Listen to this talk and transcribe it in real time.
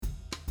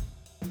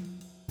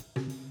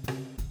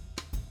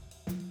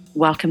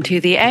Welcome to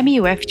the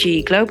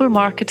MUFG Global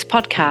Markets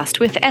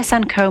Podcast with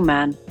Ehsan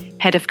Koman,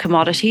 Head of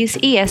Commodities,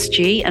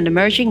 ESG and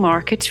Emerging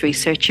Markets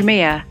Research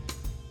EMEA.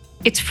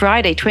 It's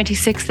Friday,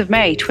 26th of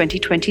May,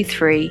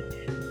 2023,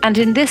 and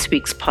in this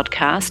week's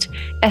podcast,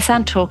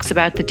 Ehsan talks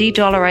about the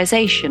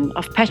de-dollarisation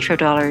of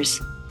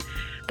petrodollars.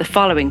 The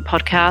following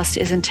podcast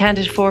is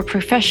intended for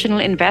professional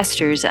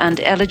investors and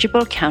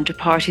eligible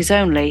counterparties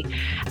only,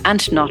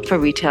 and not for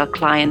retail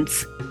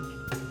clients.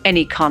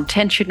 Any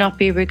content should not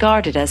be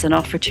regarded as an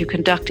offer to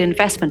conduct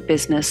investment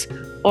business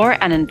or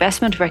an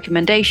investment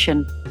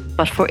recommendation,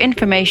 but for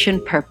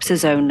information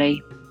purposes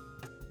only.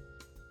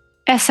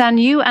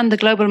 Ehsan, you and the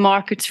Global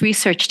Markets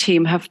Research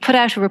team have put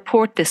out a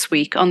report this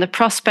week on the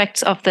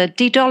prospects of the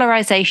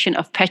de-dollarisation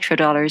of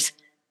petrodollars.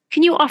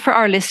 Can you offer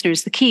our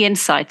listeners the key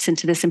insights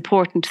into this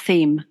important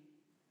theme?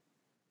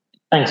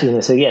 Thanks,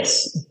 Una. So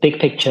yes, big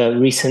picture,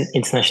 recent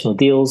international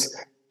deals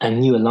and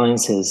new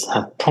alliances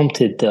have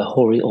prompted the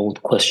hoary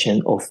old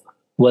question of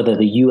whether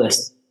the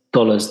US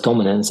dollar's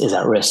dominance is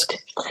at risk.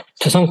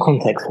 For some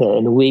context here,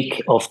 in the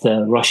wake of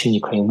the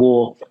Russian-Ukraine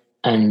war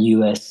and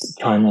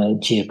US-China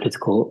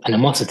geopolitical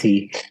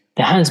animosity,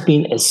 there has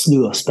been a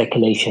slew of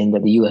speculation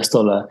that the US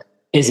dollar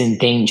is in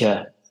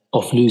danger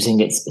of losing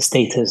its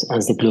status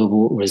as the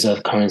global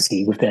reserve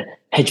currency, with the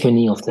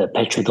hegemony of the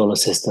petrodollar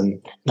system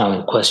now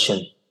in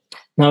question.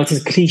 Now, it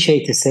is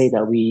cliche to say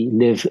that we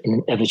live in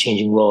an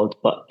ever-changing world,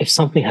 but if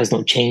something has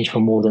not changed for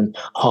more than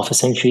half a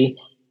century,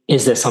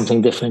 is there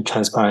something different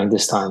transpiring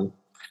this time?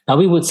 Now,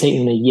 we would say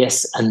in a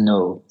yes and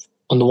no.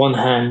 On the one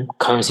hand,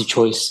 currency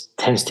choice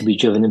tends to be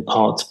driven in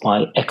part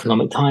by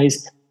economic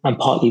ties and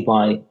partly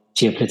by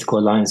geopolitical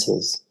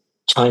alliances.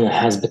 China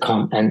has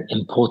become an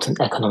important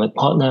economic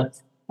partner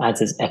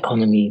as its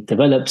economy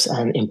develops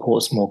and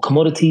imports more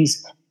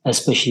commodities,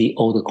 especially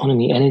old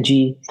economy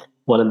energy,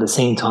 while at the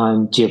same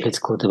time,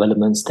 geopolitical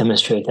developments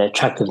demonstrate the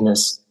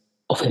attractiveness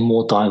of a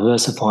more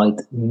diversified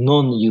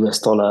non-US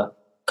dollar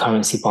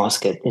currency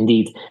basket.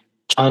 Indeed,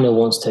 China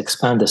wants to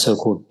expand the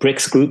so-called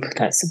BRICS group,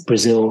 that's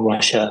Brazil,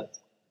 Russia,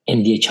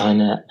 India,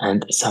 China,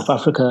 and South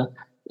Africa,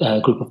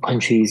 group of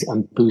countries,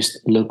 and boost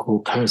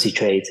local currency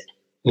trade.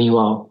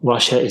 Meanwhile,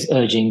 Russia is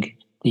urging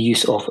the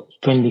use of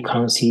friendly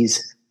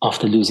currencies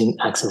after losing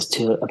access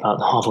to about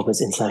half of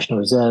its international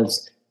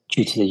reserves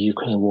due to the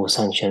Ukraine war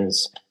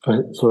sanctions.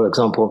 For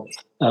example,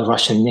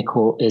 Russian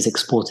nickel is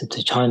exported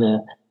to China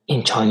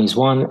in Chinese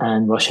yuan,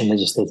 and Russian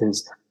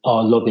legislators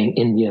are lobbying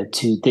India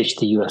to ditch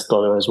the US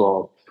dollar as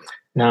well.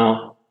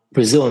 Now,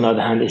 Brazil, on the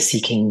other hand, is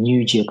seeking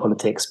new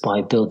geopolitics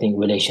by building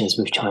relations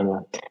with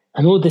China.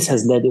 And all this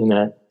has led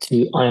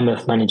to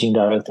IMF Managing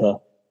Director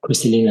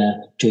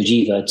Kristalina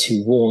Georgieva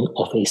to warn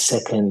of a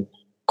second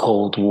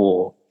Cold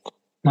War.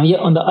 Now, yet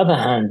on the other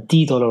hand,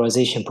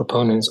 de-dollarization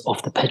proponents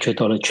of the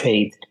petrodollar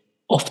trade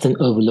often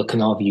overlook,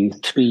 in our view,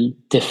 three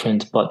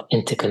different but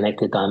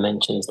interconnected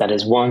dimensions. That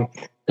is, one,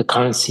 the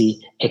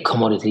currency a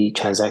commodity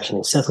transaction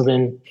is settled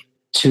in;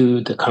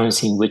 two, the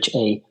currency in which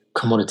a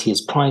commodity is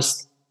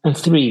priced; and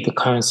three, the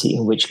currency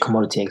in which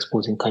commodity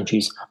exporting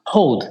countries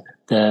hold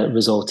the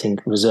resulting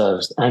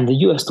reserves. And the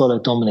US dollar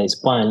dominates,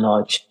 by and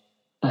large,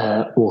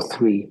 all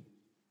three.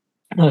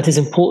 Now, it is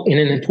important,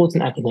 in an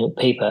important academic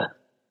paper,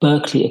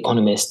 Berkeley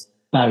economist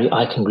Barry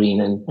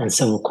Eichengreen and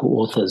several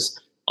co-authors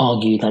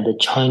argue that the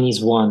Chinese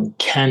yuan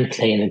can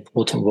play an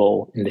important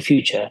role in the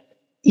future,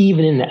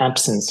 even in the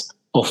absence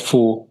of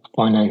full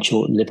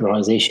financial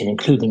liberalization,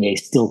 including a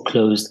still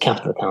closed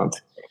capital account.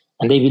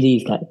 And they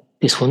believe that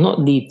this will not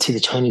lead to the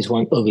Chinese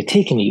yuan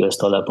overtaking the US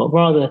dollar, but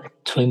rather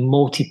to a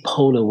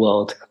multipolar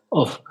world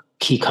of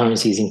key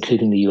currencies,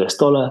 including the US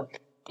dollar,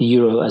 the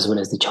euro, as well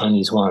as the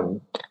Chinese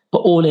yuan. But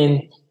all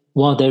in,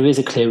 while there is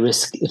a clear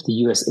risk if the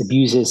US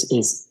abuses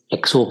its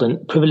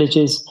exorbitant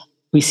privileges,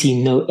 we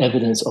see no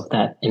evidence of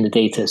that in the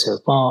data so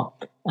far,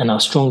 and our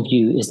strong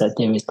view is that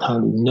there is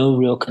currently no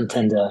real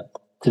contender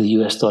to the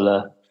US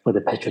dollar for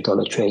the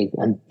petrodollar trade,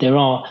 and there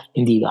are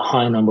indeed a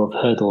high number of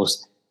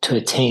hurdles to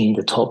attain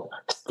the top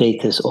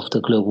status of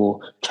the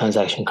global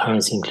transaction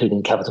currency,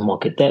 including capital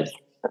market depth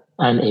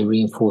and a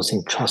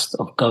reinforcing trust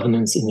of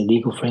governance in the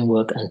legal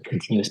framework and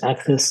continuous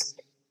access,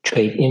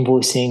 trade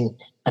invoicing,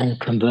 and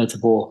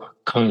convertible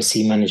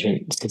currency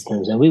management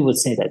systems. And we would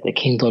say that the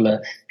King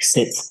dollar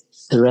sits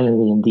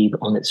serenely indeed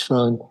on its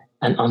throne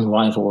and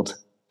unrivaled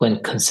when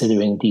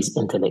considering these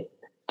interlinked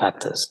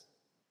factors.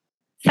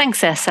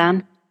 Thanks,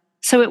 Ehsan.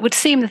 So it would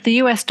seem that the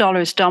US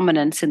dollar's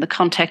dominance in the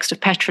context of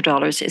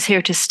petrodollars is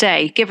here to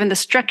stay, given the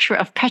structure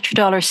of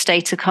petrodollar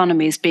states'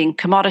 economies being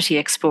commodity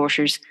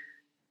exporters.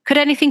 Could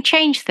anything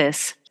change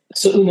this?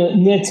 So in the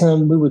near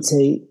term, we would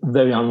say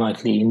very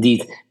unlikely.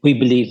 Indeed, we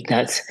believe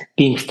that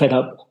being fed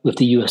up with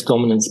the US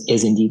dominance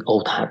is indeed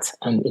old hat,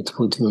 and it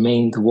would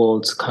remain the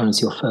world's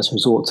currency of first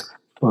resort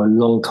for a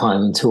long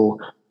time until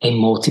a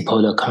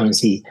multipolar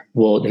currency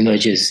world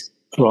emerges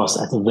for us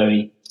at a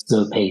very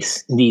slow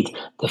pace. Indeed,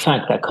 the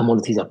fact that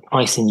commodities are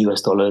priced in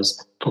US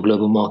dollars for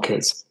global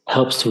markets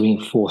helps to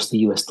reinforce the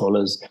US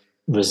dollar's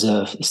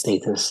reserve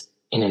status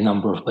in a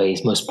number of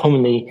ways. Most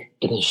prominently,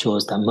 it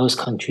ensures that most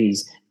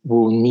countries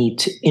will need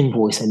to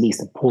invoice at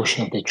least a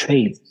portion of their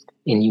trade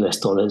in US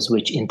dollars,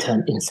 which in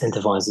turn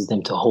incentivizes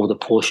them to hold a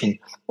portion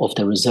of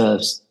their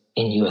reserves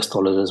in US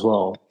dollars as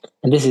well.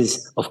 And this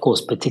is, of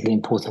course, particularly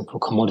important for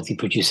commodity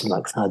producers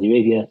like Saudi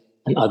Arabia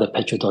and other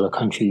petrodollar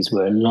countries,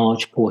 where a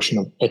large portion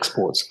of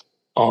exports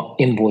are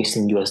invoiced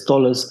in US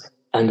dollars,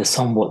 and the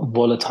somewhat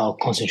volatile,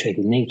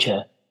 concentrated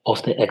nature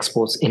of the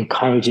exports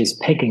encourages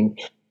pegging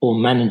or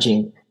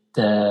managing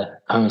the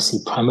currency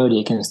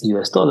primarily against the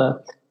US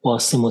dollar, while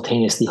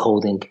simultaneously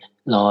holding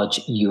large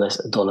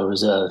US dollar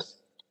reserves.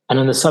 And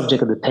on the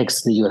subject of the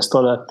pegs to the US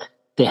dollar,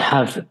 they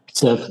have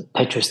served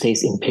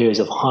petrostates in periods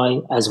of high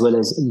as well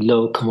as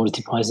low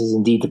commodity prices.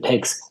 Indeed, the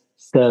pegs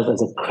serve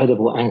as a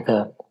credible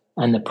anchor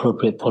and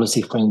appropriate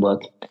policy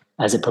framework,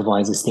 as it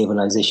provides a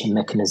stabilization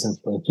mechanism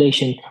for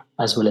inflation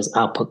as well as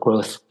output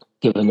growth,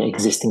 given the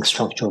existing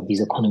structure of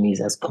these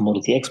economies as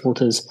commodity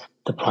exporters,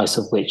 the price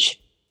of which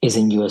is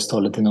in US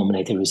dollar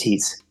denominated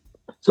receipts.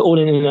 So all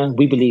in all,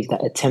 we believe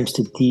that attempts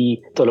to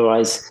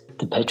de-dollarize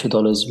the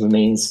petrodollars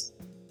remains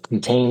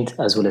contained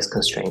as well as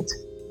constrained.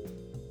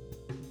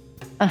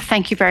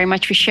 Thank you very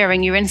much for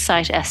sharing your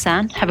insight,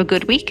 Ehsan. Have a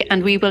good week,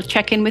 and we will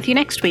check in with you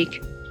next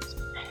week.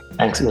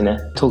 Thanks,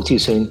 Una. Talk to you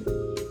soon.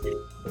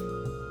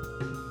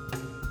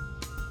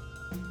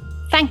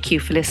 Thank you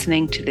for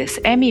listening to this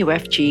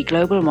MUFG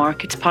Global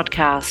Markets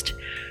Podcast.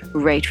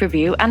 Rate,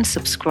 review and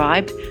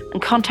subscribe,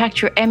 and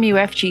contact your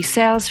MUFG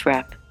sales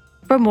rep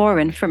for more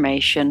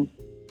information.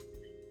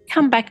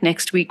 Come back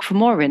next week for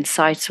more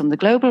insights from the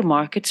Global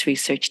Markets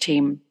Research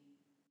Team.